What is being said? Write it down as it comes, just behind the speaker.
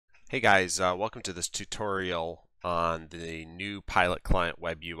Hey guys, welcome to this tutorial on the new Pilot Client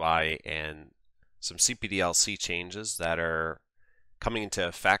Web UI and some CPDLC changes that are coming into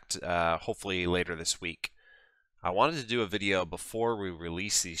effect hopefully later this week. I wanted to do a video before we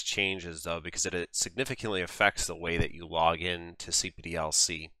release these changes though because it significantly affects the way that you log in to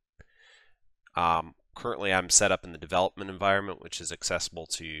CPDLC. Currently I'm set up in the development environment, which is accessible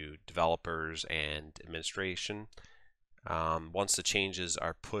to developers and administration. Once the changes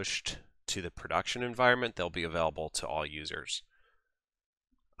are pushed to the production environment, they'll be available to all users.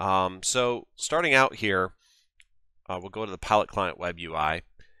 So starting out here, we'll go to the Pilot Client Web UI,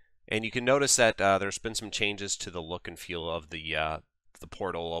 and you can notice that there's been some changes to the look and feel of the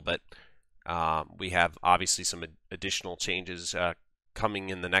portal a little bit. We have obviously some additional changes coming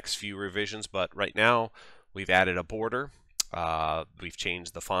in the next few revisions, but right now we've added a border. We've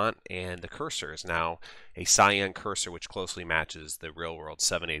changed the font, and the cursor is now a cyan cursor, which closely matches the real-world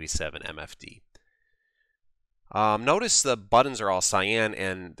 787 MFD. Notice the buttons are all cyan,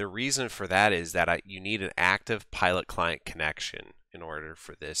 and the reason for that is that you need an active Pilot Client connection in order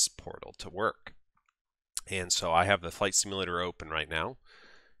for this portal to work. And so I have the flight simulator open right now,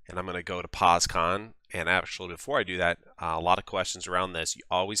 and I'm going to go to POSCON. And actually, before I do that, a lot of questions around this. You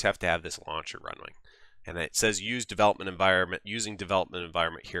always have to have this launcher running. And it says use development environment, using development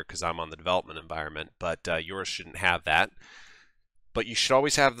environment here because I'm on the development environment, but yours shouldn't have that. But you should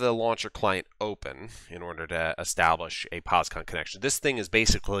always have the launcher client open in order to establish a POSCON connection. This thing is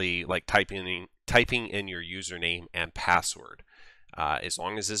basically like typing in your username and password. As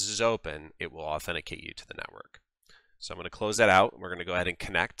long as this is open, it will authenticate you to the network. So I'm going to close that out. We're going to go ahead and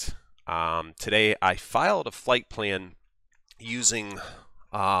connect. Today I filed a flight plan using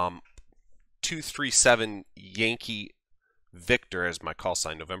 237 Yankee Victor as my call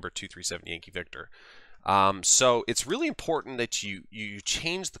sign, November 237 Yankee Victor. So it's really important that you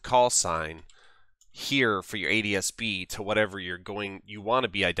change the call sign here for your ADS-B to whatever you want to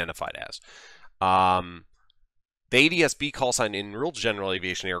be identified as. The ADS-B call sign in real general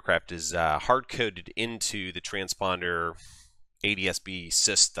aviation aircraft is hard-coded into the transponder ADS-B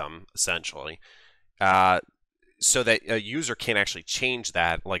system, essentially. So that a user can't actually change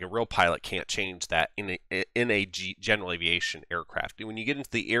that, like a real pilot can't change that in a general aviation aircraft. When you get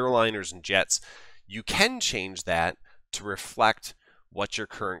into the airliners and jets, you can change that to reflect what your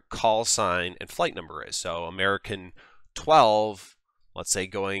current call sign and flight number is. So American 12, let's say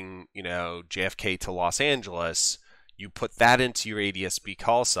going, JFK to Los Angeles, you put that into your ADS-B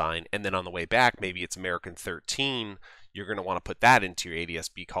call sign, and then on the way back, maybe it's American 13. You're going to want to put that into your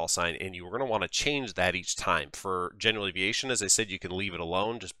ADS-B call sign, and you're going to want to change that each time. For general aviation, as I said, you can leave it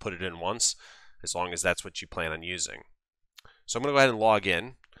alone, just put it in once, as long as that's what you plan on using. So I'm going to go ahead and log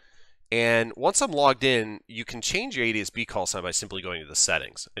in. And once I'm logged in, you can change your ADS-B call sign by simply going to the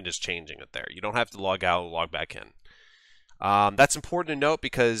settings and just changing it there. You don't have to log out or log back in. That's important to note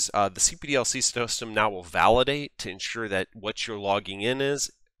because the CPDLC system now will validate to ensure that what you're logging in is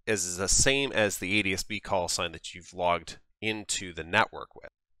the same as the ADS-B call sign that you've logged into the network with.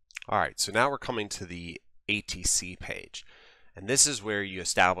 All right, so now we're coming to the ATC page, and this is where you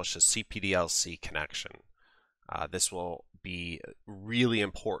establish a CPDLC connection. This will be really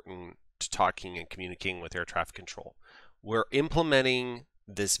important to talking and communicating with air traffic control. We're implementing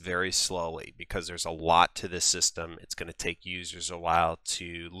this very slowly because there's a lot to this system. It's going to take users a while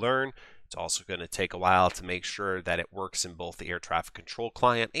to learn. It's also going to take a while to make sure that it works in both the air traffic control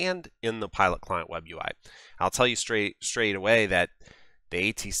client and in the Pilot Client Web UI. I'll tell you straight away that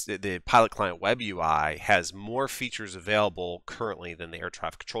the Pilot Client Web UI has more features available currently than the air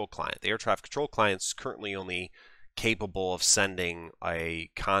traffic control client. The air traffic control client is currently only capable of sending a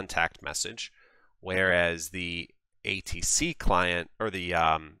contact message, whereas the ATC client or the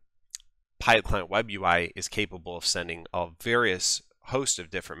Pilot Client Web UI is capable of sending various host of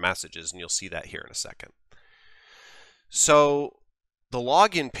different messages, and you'll see that here in a second. So the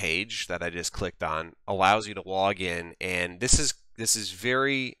login page that I just clicked on allows you to log in, and it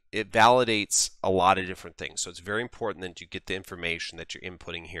validates a lot of different things. So it's very important that you get the information that you're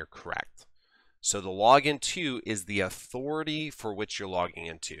inputting here correct. So the login to is the authority for which you're logging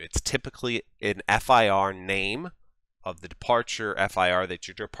into. It's typically an FIR name of the departure FIR that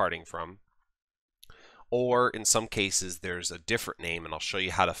you're departing from, or in some cases there's a different name, and I'll show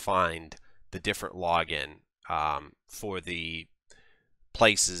you how to find the different login for the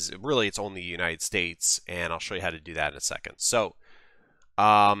places. Really, it's only the United States, and I'll show you how to do that in a second. So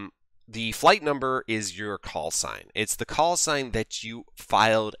the flight number is your call sign. It's the call sign that you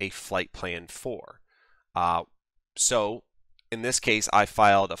filed a flight plan for. So in this case, I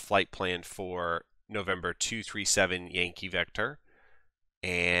filed a flight plan for November 237 Yankee Victor,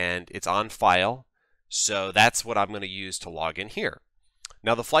 and it's on file. So that's what I'm going to use to log in here.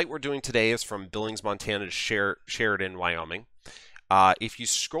 Now the flight we're doing today is from Billings, Montana to Sheridan, Wyoming. If you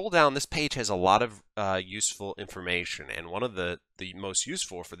scroll down, this page has a lot of useful information, and one of the most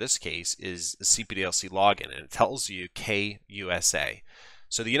useful for this case is the CPDLC login, and it tells you KUSA.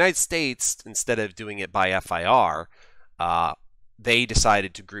 So the United States, instead of doing it by FIR, they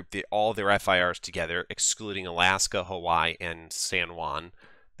decided to group all their FIRs together, excluding Alaska, Hawaii, and San Juan.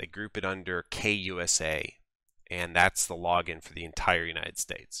 They group it under KUSA, and that's the login for the entire United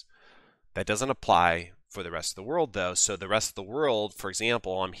States. That doesn't apply for the rest of the world, though. So the rest of the world, for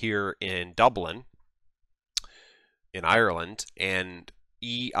example, I'm here in Dublin, in Ireland, and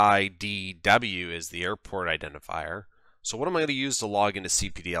EIDW is the airport identifier. So what am I going to use to log into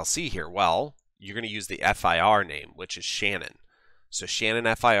CPDLC here? Well, you're going to use the FIR name, which is Shannon. So Shannon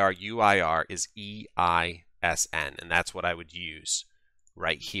FIR UIR is EISN, and that's what I would use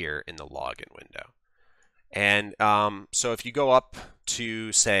right here in the login window. And so if you go up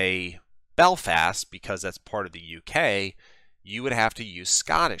to, say, Belfast, because that's part of the UK, you would have to use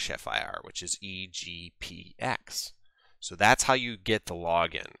Scottish FIR, which is EGPX. So that's how you get the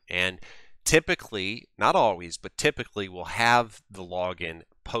login. And typically, not always, but typically we'll have the login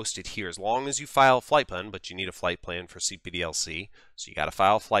posted here as long as you file a flight plan, but you need a flight plan for CPDLC. So you got to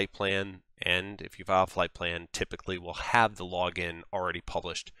file a flight plan, and if you file a flight plan, typically we'll have the login already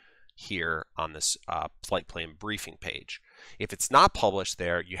published here on this flight plan briefing page. If it's not published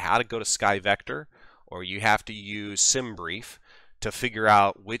there, you have to go to SkyVector, or you have to use SimBrief to figure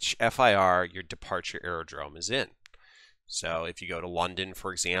out which FIR your departure aerodrome is in. So if you go to London,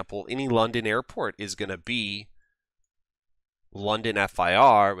 for example, any London airport is going to be London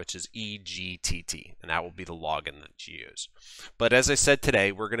FIR, which is EGTT, and that will be the login that you use. But as I said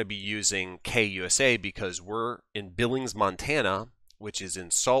today, we're going to be using KUSA because we're in Billings, Montana, which is in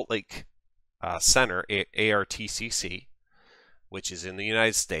Salt Lake Center, ARTCC, which is in the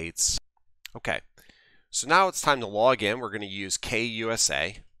United States. Okay, so now it's time to log in. We're going to use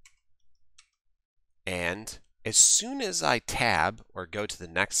KUSA, and as soon as I tab or go to the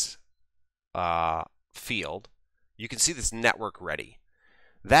next field, you can see this network ready.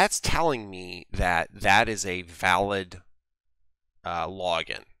 That's telling me that that is a valid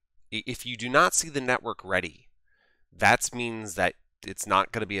login. If you do not see the network ready, that means that it's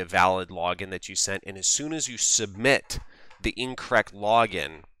not going to be a valid login that you sent, and as soon as you submit the incorrect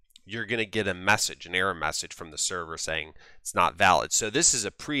login, you're going to get a message, an error message from the server saying it's not valid. So this is a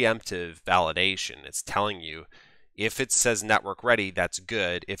preemptive validation. It's telling you if it says network ready, that's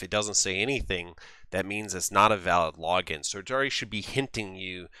good. If it doesn't say anything, that means it's not a valid login. So it already should be hinting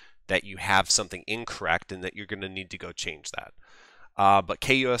you that you have something incorrect and that you're going to need to go change that. But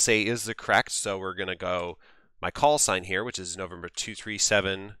KUSA is the correct, so we're going to go my call sign here, which is November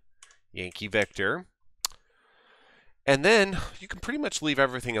 237 Yankee Victor. And then you can pretty much leave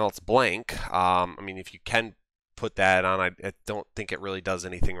everything else blank. I mean, if you can put that on, I don't think it really does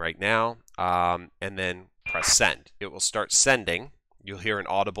anything right now. And then press send. It will start sending. You'll hear an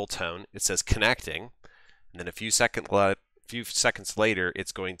audible tone. It says connecting. And then a few seconds later,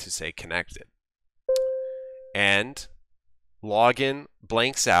 it's going to say connected. And login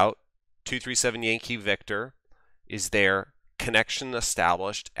blanks out. 237 Yankee Victor is there. Connection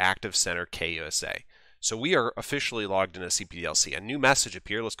established. Active center KUSA. So we are officially logged into CPDLC. A new message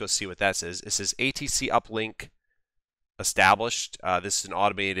appeared. Let's go see what that says. It says ATC uplink established. This is an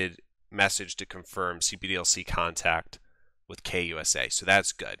automated message to confirm CPDLC contact with KUSA. So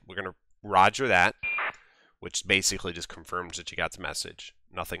that's good. We're going to roger that, which basically just confirms that you got the message,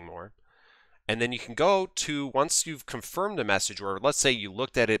 nothing more. And then you can go to, once you've confirmed the message, or let's say you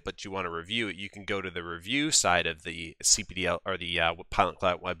looked at it but you want to review it, you can go to the review side of the CPDL or the Pilot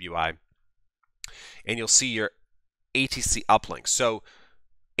Client Web UI, and you'll see your ATC uplinks. So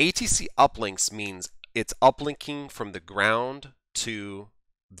ATC uplinks means it's uplinking from the ground to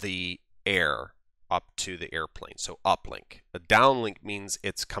the air up to the airplane. So uplink. A downlink means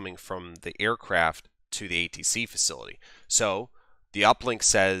it's coming from the aircraft to the ATC facility. So the uplink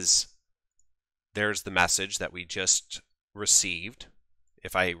says there's the message that we just received.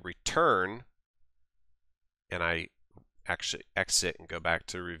 If I return and I actually exit and go back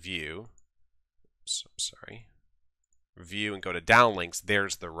to review, review and go to downlinks,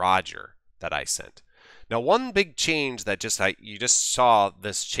 there's the Roger that I sent. Now, one big change that you just saw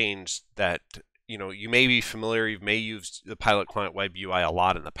this change that you may be familiar, you may use the Pilot Client Web UI a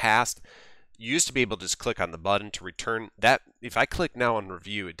lot in the past. You used to be able to just click on the button to return. That if I click now on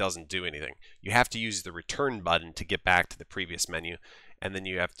review, it doesn't do anything. You have to use the return button to get back to the previous menu, and then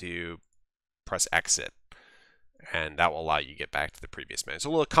you have to press exit. and that will allow you to get back to the previous menu. It's a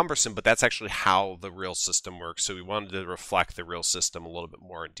little cumbersome, but that's actually how the real system works. So we wanted to reflect the real system a little bit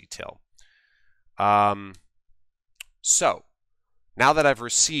more in detail. So now that I've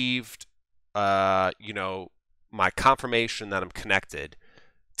received, my confirmation that I'm connected,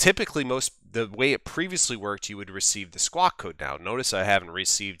 typically the way it previously worked, you would receive the squawk code now. Notice I haven't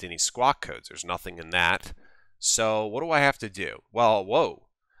received any squawk codes. There's nothing in that. So what do I have to do? Well, whoa,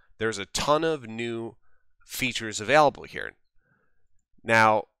 there's a ton of new features available here.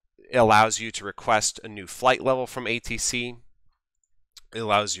 Now, it allows you to request a new flight level from ATC. It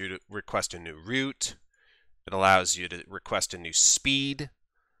allows you to request a new route. It allows you to request a new speed.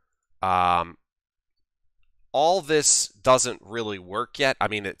 All this doesn't really work yet. I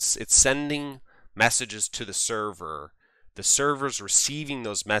mean, it's sending messages to the server. The server's receiving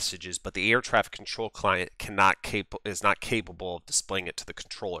those messages, but the air traffic control client is not capable of displaying it to the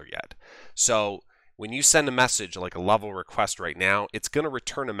controller yet. So when you send a message like a level request right now, it's going to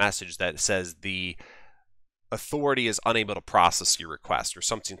return a message that says the authority is unable to process your request, or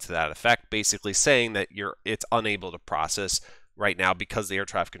something to that effect, basically saying that it's unable to process right now because the air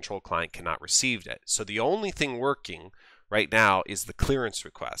traffic control client cannot receive it. So the only thing working right now is the clearance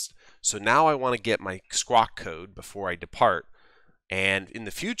request. So now I want to get my squawk code before I depart. And in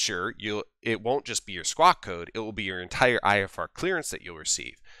the future, it won't just be your squawk code, it will be your entire IFR clearance that you'll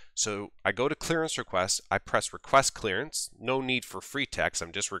receive. So I go to clearance request, I press request clearance, no need for free text,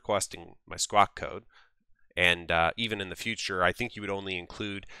 I'm just requesting my squawk code. And even in the future, I think you would only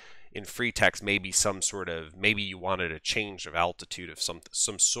include in free text maybe maybe you wanted a change of altitude of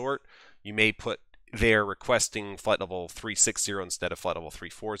some sort. You may put there requesting flight level 360 instead of flight level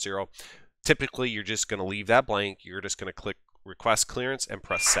 340. Typically, you're just going to leave that blank. You're just going to click request clearance and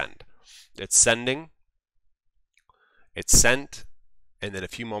press send. It's sending. It's sent. And then a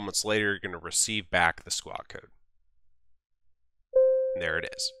few moments later, you're going to receive back the squawk code. And there it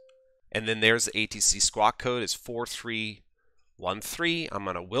is. And then there's the ATC squawk code is 4313. I'm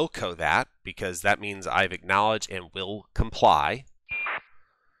going to Wilco that because that means I've acknowledged and will comply.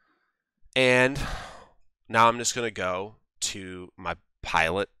 And now I'm just going to go to my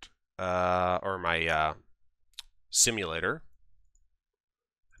pilot or my simulator.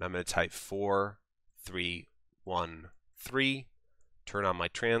 And I'm going to type 4313, turn on my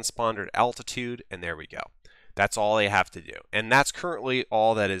transponder at altitude, and there we go. That's all I have to do. And that's currently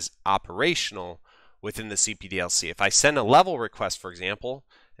all that is operational within the CPDLC. If I send a level request, for example,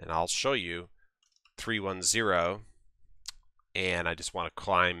 and I'll show you 310, and I just want to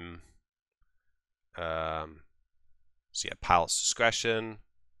climb, pilot's discretion,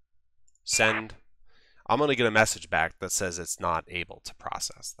 send, I'm going to get a message back that says it's not able to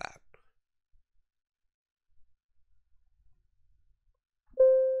process that.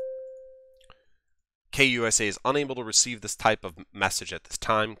 KUSA is unable to receive this type of message at this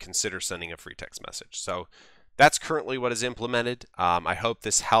time. Consider sending a free text message. So that's currently what is implemented. I hope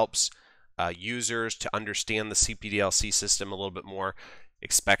this helps users to understand the CPDLC system a little bit more.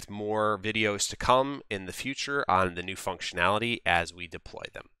 Expect more videos to come in the future on the new functionality as we deploy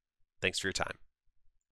them. Thanks for your time.